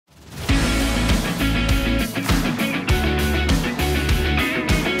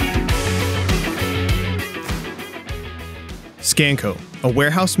Scanco, a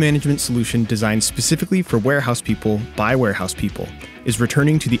warehouse management solution designed specifically for warehouse people by warehouse people, is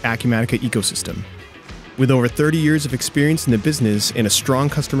returning to the Acumatica ecosystem. With over 30 years of experience in the business and a strong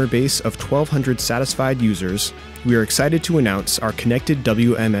customer base of 1,200 satisfied users, we are excited to announce our connected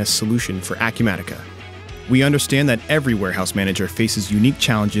WMS solution for Acumatica. We understand that every warehouse manager faces unique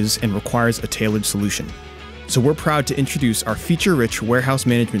challenges and requires a tailored solution. So we're proud to introduce our feature-rich warehouse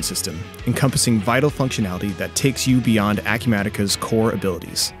management system, encompassing vital functionality that takes you beyond Acumatica's core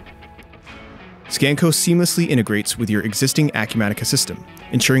abilities. Scanco seamlessly integrates with your existing Acumatica system,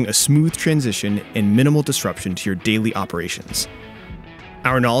 ensuring a smooth transition and minimal disruption to your daily operations.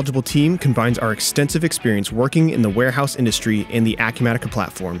 Our knowledgeable team combines our extensive experience working in the warehouse industry and the Acumatica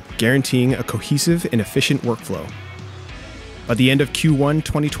platform, guaranteeing a cohesive and efficient workflow. By the end of Q1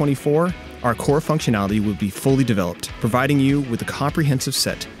 2024, our core functionality will be fully developed, providing you with a comprehensive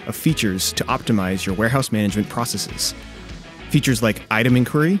set of features to optimize your warehouse management processes. Features like item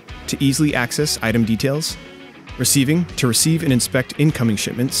inquiry to easily access item details, receiving to receive and inspect incoming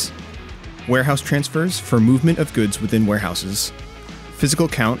shipments, warehouse transfers for movement of goods within warehouses, physical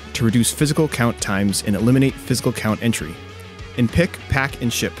count to reduce physical count times and eliminate physical count entry, and pick, pack,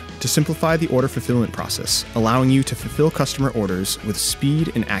 and ship to simplify the order fulfillment process, allowing you to fulfill customer orders with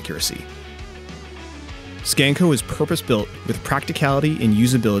speed and accuracy. Scanco is purpose-built with practicality and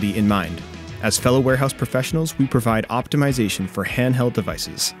usability in mind. As fellow warehouse professionals, we provide optimization for handheld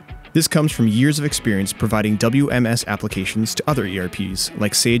devices. This comes from years of experience providing WMS applications to other ERPs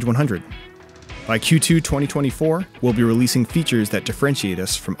like Sage 100. By Q2 2024, we'll be releasing features that differentiate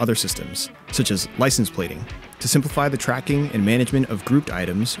us from other systems, such as license plating, to simplify the tracking and management of grouped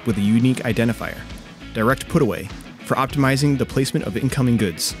items with a unique identifier, direct put-away, for optimizing the placement of incoming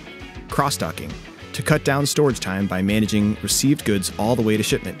goods, cross-docking, to cut down storage time by managing received goods all the way to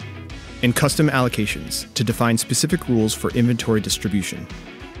shipment, and custom allocations to define specific rules for inventory distribution.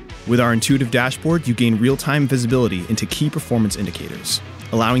 With our intuitive dashboard, you gain real-time visibility into key performance indicators,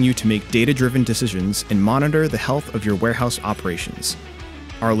 allowing you to make data-driven decisions and monitor the health of your warehouse operations.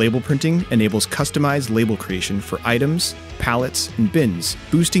 Our label printing enables customized label creation for items, pallets, and bins,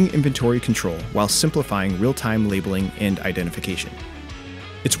 boosting inventory control while simplifying real-time labeling and identification.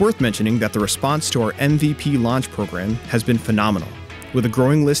 It's worth mentioning that the response to our MVP launch program has been phenomenal, with a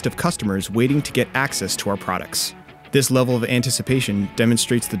growing list of customers waiting to get access to our products. This level of anticipation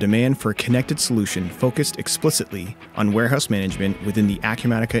demonstrates the demand for a connected solution focused explicitly on warehouse management within the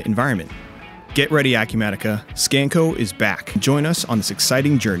Acumatica environment. Get ready, Acumatica. Scanco is back. Join us on this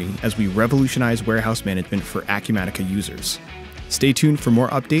exciting journey as we revolutionize warehouse management for Acumatica users. Stay tuned for more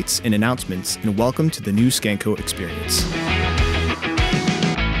updates and announcements, and welcome to the new Scanco experience.